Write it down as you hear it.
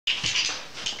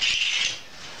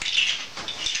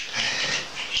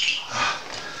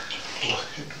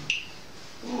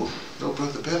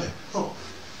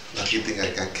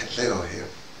Leo here.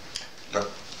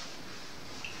 Look,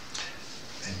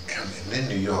 in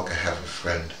New York, I have a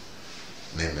friend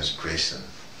named Grayson.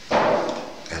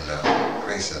 And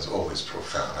Grayson's always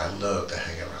profound. I love to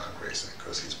hang around Grayson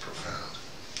because he's profound.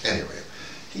 Anyway,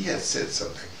 he had said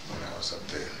something when I was up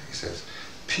there. He says,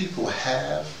 people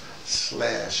have/are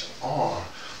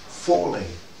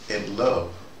falling in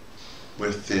love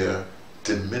with their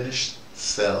diminished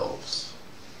selves.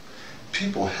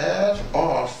 People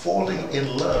are falling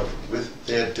in love with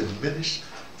their diminished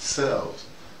selves.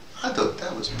 I thought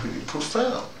that was pretty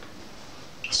profound.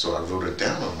 So I wrote it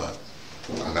down on the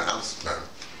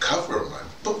cover of my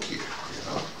book here,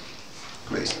 you know.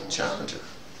 Grayson Challenger,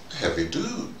 heavy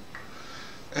dude.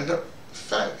 And in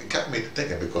fact, it got me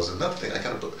thinking, because another thing, I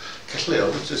got a book. Leo,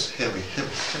 would you just hand me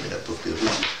that book there, would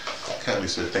you? Kindly,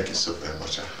 sir, thank you so very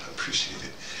much. I appreciate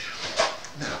it.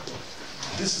 Now,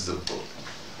 this is a book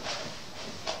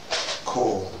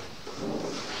called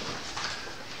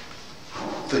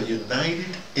The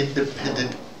United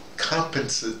Independent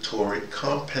Compensatory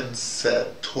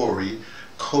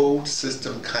Code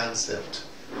System Concept,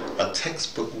 a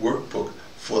textbook workbook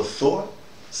for thought,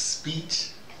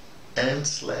 speech,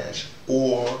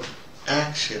 and/or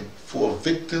action for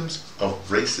victims of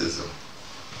racism.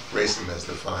 Racism as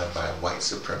defined by white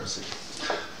supremacy.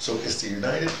 So it's the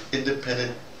United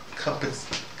Independent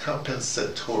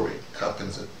Compensatory.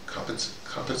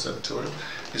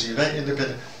 It's the United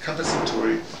Independent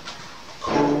Compensatory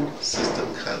Code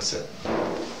System Concept.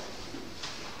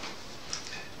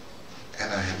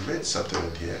 And I had read something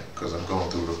in here because I'm going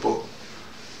through the book.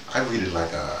 I read it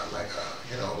like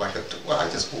well, I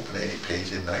just open any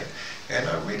page at night and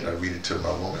I read it. I read it to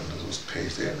my woman, there's this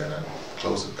page there, and then I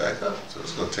close it back up. So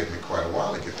it's going to take me quite a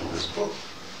while to get through this book.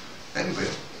 Anyway,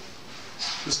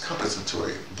 this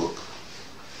compensatory book,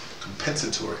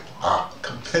 compensatory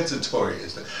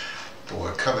is the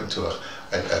boy coming to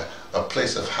a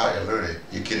place of higher learning.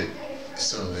 You get it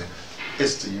sooner.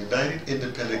 It's the United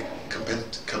Independent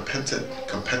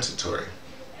Compensatory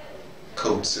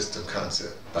Code System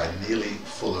Concept by Neely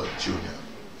Fuller Jr.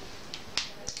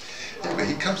 Anyway,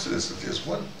 he comes to this. There's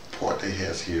one part that he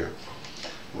has here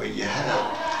where he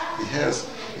has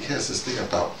this thing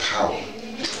about power.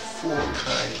 4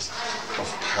 kinds of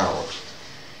power.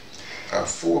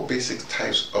 4 basic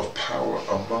types of power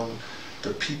among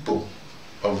the people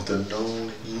of the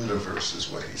known universe is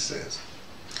what he says.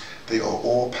 They are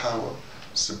all power,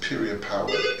 superior power,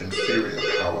 inferior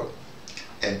power,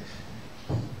 and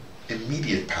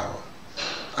immediate power.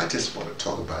 I just want to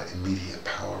talk about immediate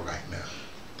power right now.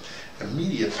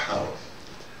 Immediate power,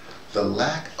 the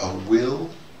lack of will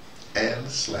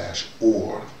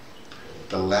and/or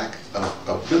the lack of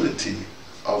ability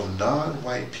of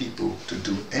non-white people to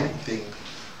do anything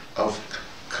of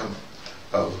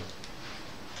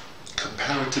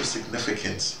comparative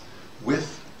significance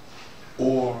with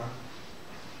or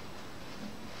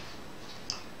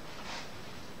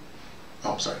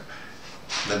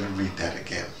let me read that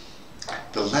again.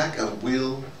 The lack of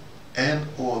will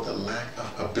and/or the lack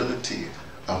of ability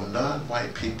of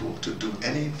non-white people to do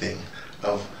anything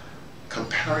of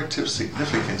comparative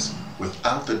significance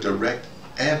without the direct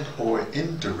and/or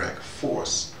indirect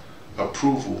force,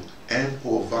 approval,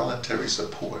 and/or voluntary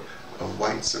support of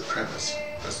white supremacy,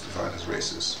 that's defined as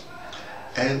racist,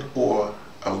 and/or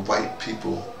of white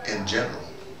people in general.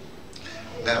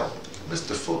 Now,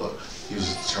 Mr. Fuller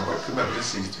uses the term, remember,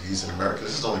 he's an American.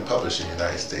 This is only published in the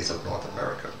United States of North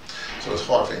America. So it's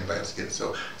hard for anybody else to get it.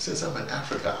 So since I'm in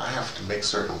Africa, I have to make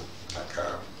certain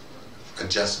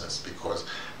adjustments because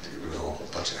we're a whole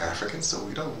bunch of Africans, so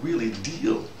we don't really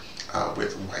deal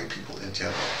with white people in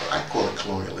general. But I call it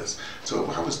colonialists. So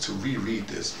if I was to reread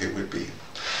this, it would be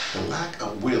the lack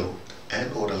of will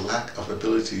and/or the lack of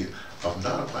ability of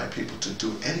non-white people to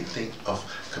do anything of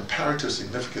comparative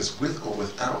significance with or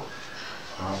without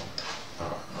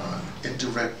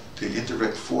the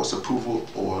indirect force, approval,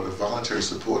 or the voluntary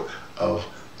support of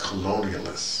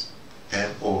colonialists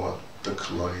and/or the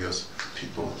colonialist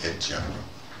people in general.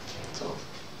 So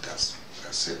that's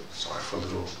it. Sorry for a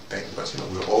little thing, but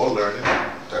we're all learning.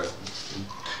 That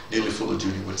Neely Fuller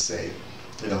Jr. would say,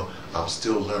 I'm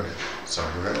still learning. So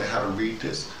I'm learning how to read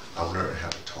this. I'm learning how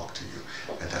to talk to you,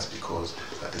 and that's because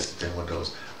this has been one of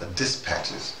those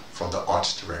dispatches from the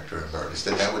ArtsDirector emeritus.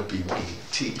 That would be me,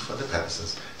 T from the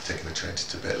Pattersons, taking the train to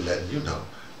Tibet, letting you know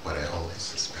what I only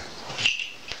suspect.